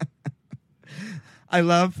 I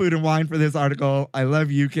love Food and Wine for this article. I love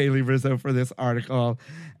you, Kaylee Rizzo, for this article.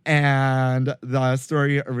 And the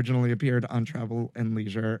story originally appeared on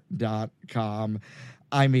travelandleisure.com.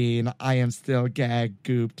 I mean, I am still gagged,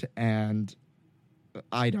 gooped, and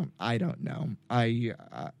I don't know.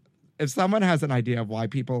 If someone has an idea of why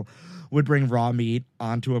people would bring raw meat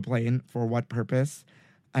onto a plane, for what purpose,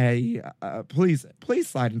 please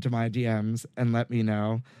slide into my DMs and let me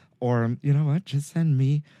know. Or, you know what? Just send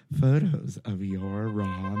me photos of your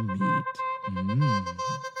raw meat.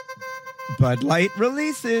 Bud Light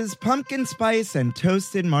releases pumpkin spice and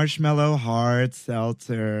toasted marshmallow hard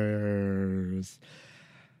seltzers.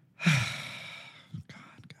 God,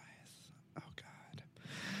 guys. Oh, God.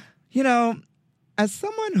 You know, as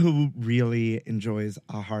someone who really enjoys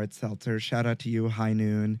a hard seltzer, shout out to you, High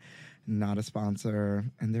Noon, not a sponsor.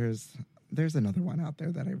 And there's another one out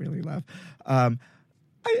there that I really love.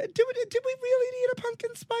 Did we really need a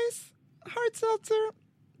pumpkin spice hard seltzer?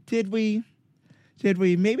 Did we?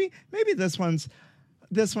 Maybe this one's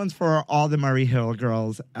for all the Murray Hill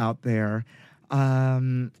girls out there.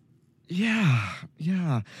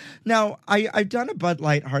 Yeah. Now, I've done a Bud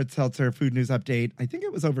Light hard seltzer food news update. I think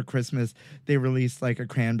it was over Christmas. They released like a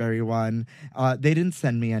cranberry one. They didn't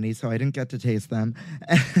send me any, so I didn't get to taste them.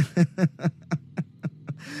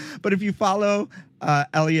 But if you follow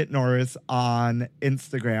Elliot Norris on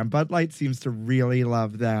Instagram, Bud Light seems to really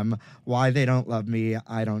love them. Why they don't love me,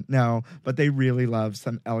 I don't know. But they really love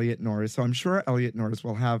some Elliot Norris. So I'm sure Elliot Norris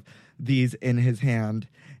will have these in his hand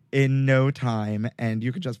in no time. And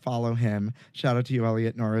you could just follow him. Shout out to you,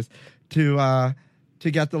 Elliot Norris, to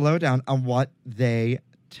get the lowdown on what they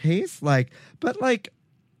taste like. But like,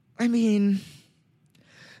 I mean,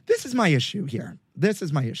 this is my issue here. This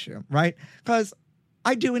is my issue, right? Because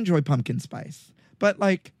I do enjoy pumpkin spice, but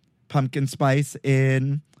like pumpkin spice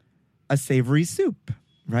in a savory soup,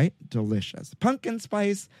 right? Delicious. Pumpkin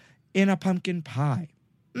spice in a pumpkin pie.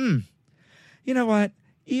 You know what?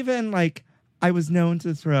 Even like I was known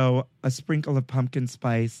to throw a sprinkle of pumpkin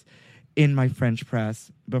spice in my French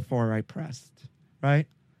press before I pressed, right?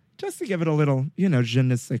 Just to give it a little, je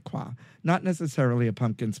ne sais quoi. Not necessarily a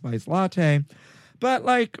pumpkin spice latte, but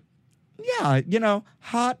like, yeah,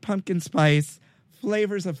 hot pumpkin spice,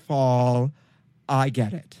 flavors of fall, I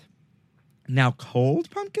get it. Now,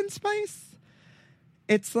 cold pumpkin spice,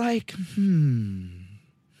 it's like,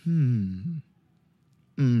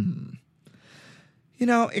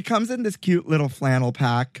 it comes in this cute little flannel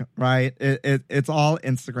pack, right? It's all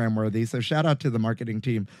Instagram worthy, so shout out to the marketing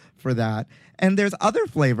team for that. And there's other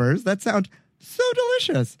flavors that sound so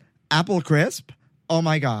delicious. Apple crisp, oh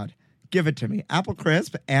my God, give it to me. Apple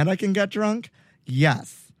crisp, and I can get drunk?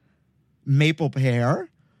 Yes. Maple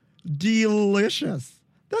pear, delicious.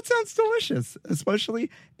 That sounds delicious,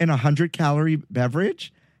 especially in a 100-calorie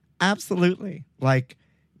beverage. Absolutely. Like,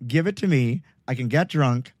 give it to me. I can get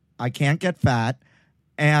drunk. I can't get fat.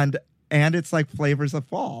 And it's like flavors of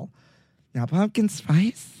fall. Now, pumpkin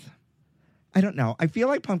spice, I don't know. I feel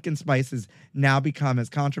like pumpkin spice has now become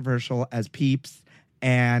as controversial as Peeps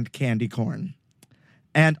and candy corn.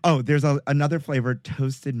 And, there's another flavor,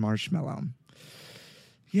 toasted marshmallow.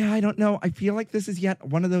 Yeah, I don't know. I feel like this is yet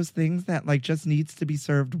one of those things that like just needs to be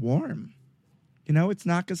served warm. It's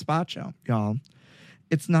not gazpacho, y'all.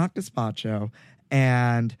 It's not gazpacho.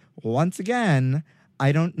 And once again,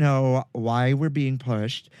 I don't know why we're being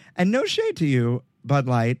pushed. And no shade to you, Bud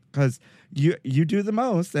Light, because you do the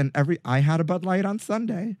most. And I had a Bud Light on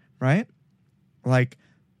Sunday, right? Like,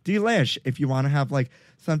 delish. If you want to have like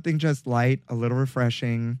something just light, a little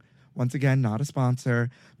refreshing. Once again, not a sponsor,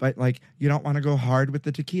 but like you don't want to go hard with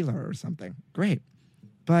the tequila or something. Great.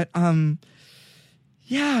 But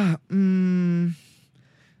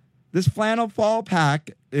this flannel fall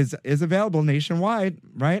pack is available nationwide,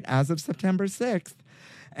 right? As of September 6th.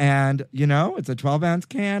 And, it's a 12-ounce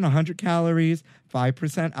can, 100 calories,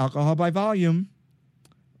 5% alcohol by volume,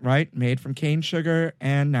 right? Made from cane sugar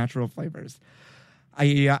and natural flavors.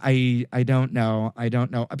 I don't know.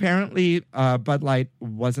 Apparently, Bud Light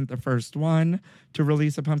wasn't the first one to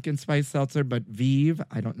release a pumpkin spice seltzer, but Vive,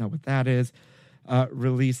 I don't know what that is,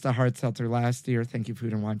 released a hard seltzer last year. Thank you,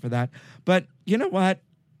 Food and Wine, for that. But you know what,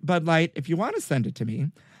 Bud Light, if you want to send it to me,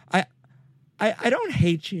 I don't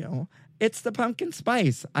hate you. It's the pumpkin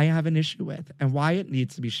spice I have an issue with and why it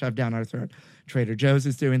needs to be shoved down our throat. Trader Joe's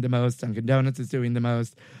is doing the most. Dunkin' Donuts is doing the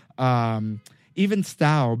most. Even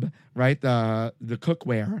Staub, right, the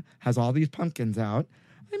cookware, has all these pumpkins out.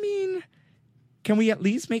 I mean, can we at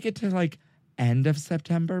least make it to, like, end of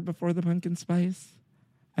September before the pumpkin spice?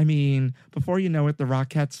 I mean, before you know it, the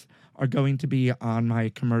Rockettes are going to be on my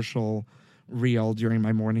commercial reel during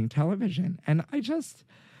my morning television. And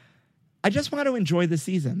I just want to enjoy the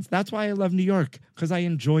seasons. That's why I love New York, because I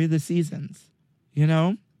enjoy the seasons, you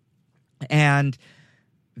know? And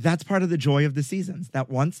that's part of the joy of the seasons, that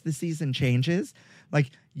once the season changes,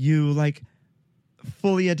 like you like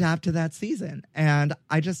fully adapt to that season. And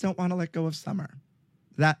I just don't want to let go of summer.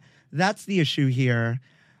 That's the issue here.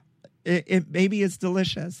 It maybe it's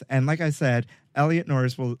delicious. And like I said, Elliot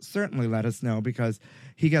Norris will certainly let us know because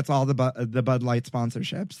he gets all the Bud Light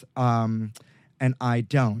sponsorships. And I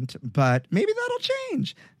don't. But maybe that'll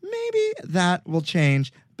change. Maybe that will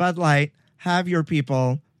change. Bud Light, have your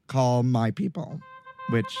people call my people,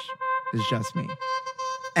 which is just me.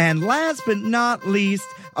 And last but not least,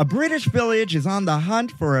 a British village is on the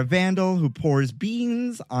hunt for a vandal who pours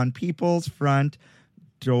beans on people's front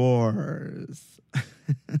doors.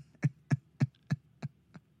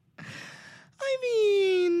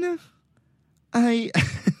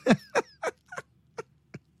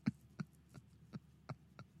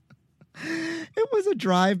 It was a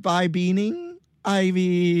drive-by beaning. I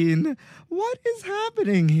mean, what is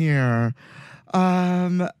happening here?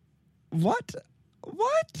 What?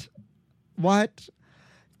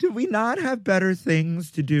 Do we not have better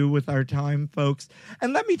things to do with our time, folks?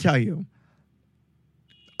 And let me tell you,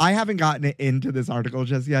 I haven't gotten into this article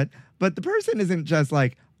just yet, but the person isn't just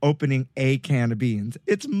like opening a can of beans.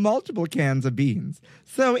 It's multiple cans of beans.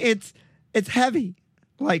 So it's heavy.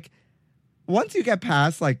 Like, once you get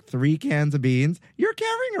past like 3 cans of beans, you're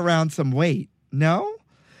carrying around some weight, no?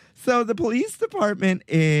 So the police department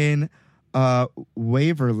in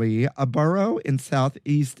Waverley, a borough in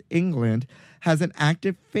southeast England, has an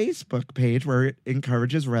active Facebook page where it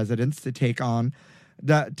encourages residents to take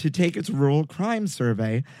its rural crime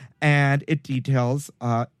survey, and it details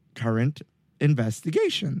current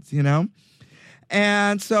investigations, you know?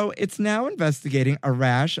 And so it's now investigating a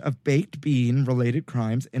rash of baked bean related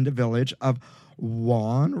crimes in the village of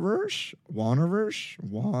Wannersh,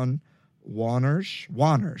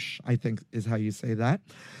 I think is how you say that.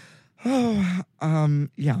 Yeah,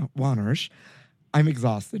 Wannersh. I'm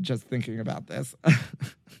exhausted just thinking about this.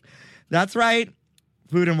 That's right.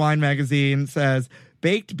 Food and Wine magazine says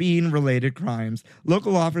baked bean related crimes.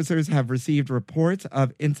 Local officers have received reports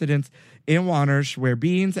of incidents in Wannersh where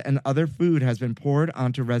beans and other food has been poured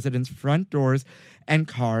onto residents' front doors and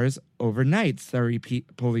cars overnight, Surrey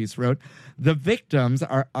police wrote. The victims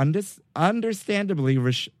are understandably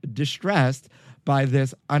distressed by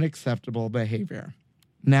this unacceptable behavior.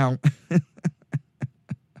 Now,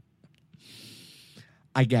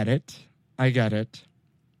 I get it.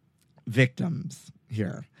 Victims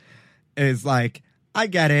here is like, I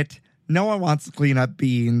get it. No one wants to clean up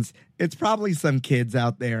beans. It's probably some kids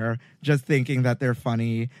out there just thinking that they're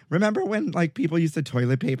funny. Remember when like people used to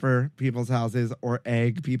toilet paper people's houses or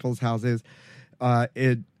egg people's houses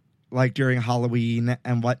like during Halloween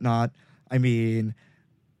and whatnot? I mean,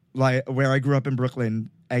 like where I grew up in Brooklyn,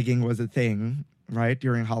 egging was a thing, right?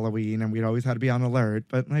 During Halloween, and we'd always had to be on alert.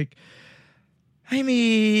 But like, I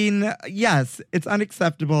mean, yes, it's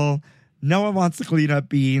unacceptable. No one wants to clean up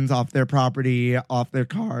beans off their property, off their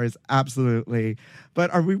cars. Absolutely.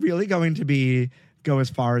 But are we really going to go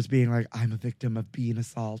as far as being like, I'm a victim of bean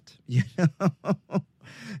assault? You know?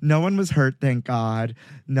 No one was hurt, thank God.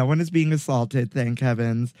 No one is being assaulted, thank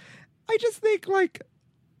heavens. I just think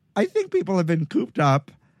I think people have been cooped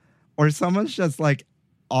up, or someone's just like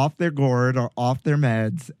off their gourd or off their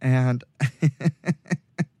meds and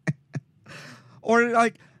or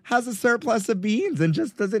like has a surplus of beans and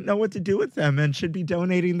just doesn't know what to do with them and should be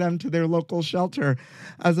donating them to their local shelter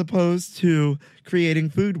as opposed to creating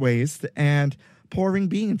food waste and pouring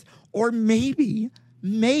beans. Or maybe,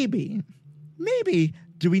 do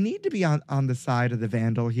we need to be on the side of the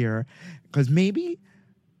vandal here? Because maybe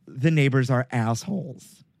the neighbors are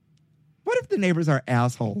assholes. What if the neighbors are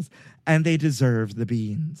assholes and they deserve the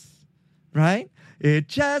beans, right? It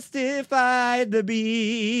justified the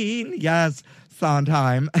bean. Yes,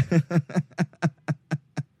 Sondheim.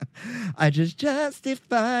 I just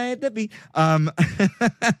justified the bean.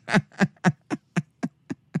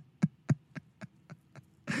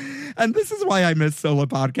 And this is why I miss solo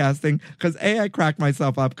podcasting, because A, I crack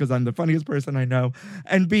myself up because I'm the funniest person I know,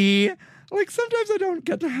 and B, like sometimes I don't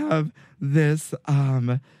get to have this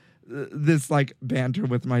like banter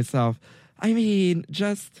with myself. I mean,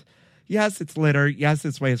 just, yes, it's litter. Yes,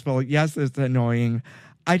 it's wasteful. Yes, it's annoying.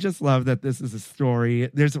 I just love that this is a story.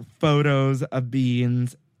 There's photos of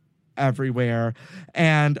beans everywhere.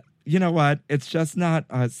 And you know what? It's just not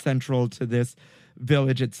central to this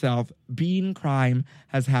village itself. Bean crime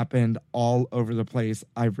has happened all over the place,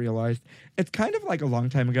 I've realized. It's kind of like a long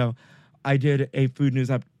time ago, I did a food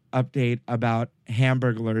news update about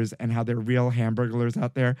Hamburglers and how they're real Hamburglers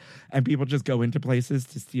out there, and people just go into places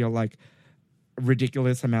to steal like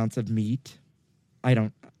ridiculous amounts of meat. I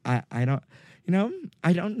don't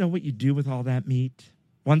know what you do with all that meat.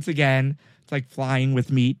 Once again, it's like flying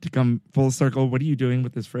with meat to come full circle. What are you doing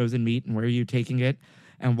with this frozen meat, and where are you taking it,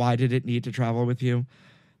 and why did it need to travel with you?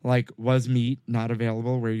 Like, was meat not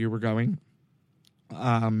available where you were going?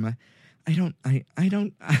 I don't I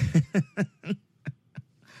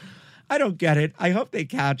don't get it. I hope they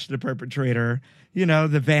catch the perpetrator. You know,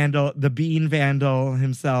 the vandal, the bean vandal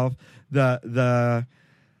himself, the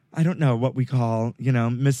I don't know what we call,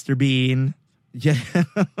 Mr. Bean. Yeah.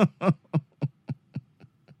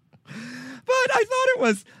 But I thought it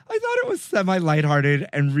was semi lighthearted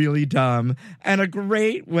and really dumb, and a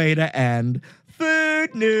great way to end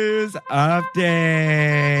Food News Update.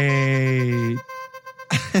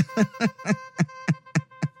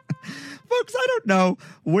 Folks, I don't know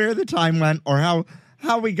where the time went or how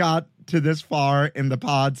we got to this far in the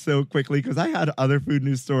pod so quickly, because I had other food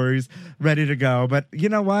news stories ready to go. But you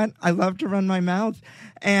know what? I love to run my mouth.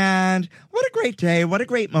 And what a great day. What a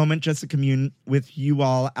great moment just to commune with you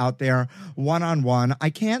all out there one-on-one. I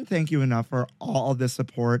can't thank you enough for all the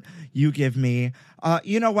support you give me.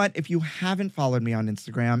 You know what? If you haven't followed me on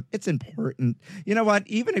Instagram, it's important. You know what?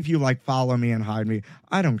 Even if you follow me and hide me,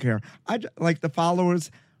 I don't care. The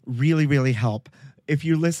followers really, really help. If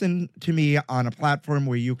you listen to me on a platform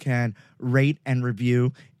where you can rate and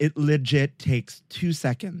review, it legit takes 2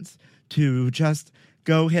 seconds to just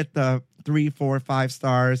go hit the 3, 4, 5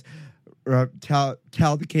 stars, tell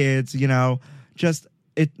the kids,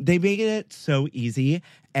 they make it so easy,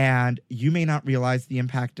 and you may not realize the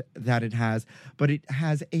impact that it has, but it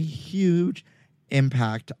has a huge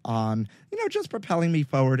impact on, just propelling me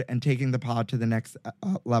forward and taking the pod to the next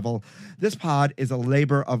level. This pod is a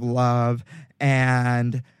labor of love,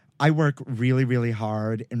 and I work really, really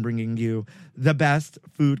hard in bringing you the best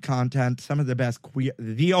food content, some of the best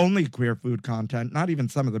the only queer food content, not even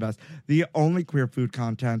some of the best, the only queer food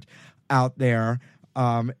content out there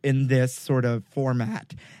in this sort of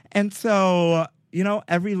format. And so,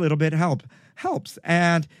 every little bit helps.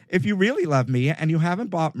 And if you really love me and you haven't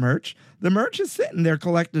bought merch, the merch is sitting there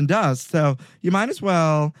collecting dust. So you might as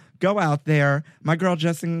well go out there. My girl,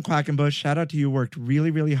 Justin Quackenbush, shout out to you, worked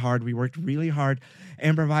really, really hard. We worked really hard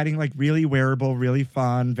in providing really wearable, really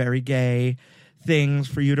fun, very gay things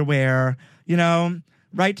for you to wear.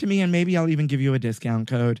 Write to me and maybe I'll even give you a discount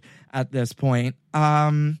code at this point.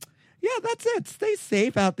 Yeah, that's it. Stay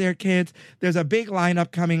safe out there, kids. There's a big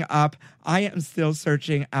lineup coming up. I am still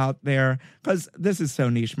searching out there because this is so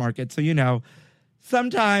niche market. So,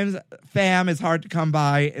 sometimes fam is hard to come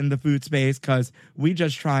by in the food space because we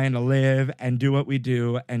just trying to live and do what we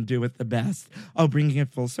do and do it the best. Oh, bringing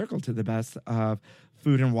it full circle to the best of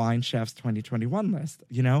Food and Wine Chef's 2021 list.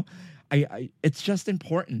 It's just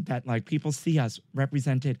important that people see us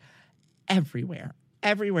represented everywhere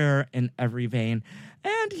in every vein.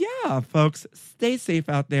 And yeah, folks, stay safe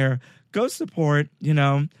out there. Go support,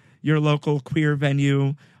 your local queer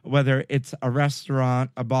venue, whether it's a restaurant,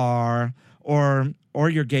 a bar, or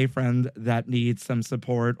your gay friend that needs some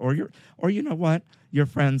support, or you know what, your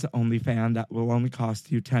friend's OnlyFans that will only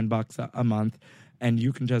cost you $10 a month, and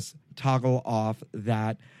you can just toggle off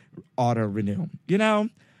that auto renew. Go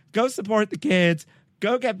support the kids.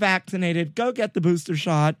 Go get vaccinated. Go get the booster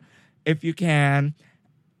shot if you can.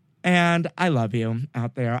 And I love you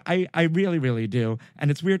out there. I really, really do.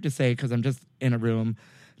 And it's weird to say because I'm just in a room,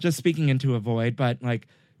 just speaking into a void. But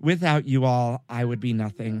without you all, I would be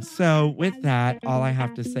nothing. So with that, all I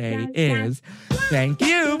have to say is thank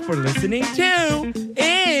you for listening to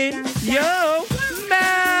In Yo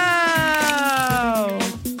Mouth.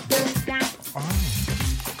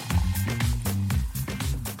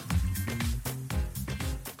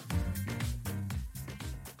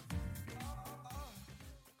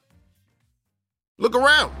 Look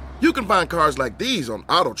around. You can find cars like these on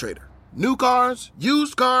AutoTrader. New cars,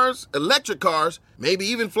 used cars, electric cars, maybe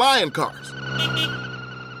even flying cars.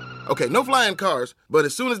 Okay, no flying cars, but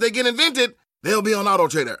as soon as they get invented, they'll be on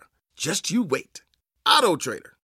AutoTrader. Just you wait. AutoTrader.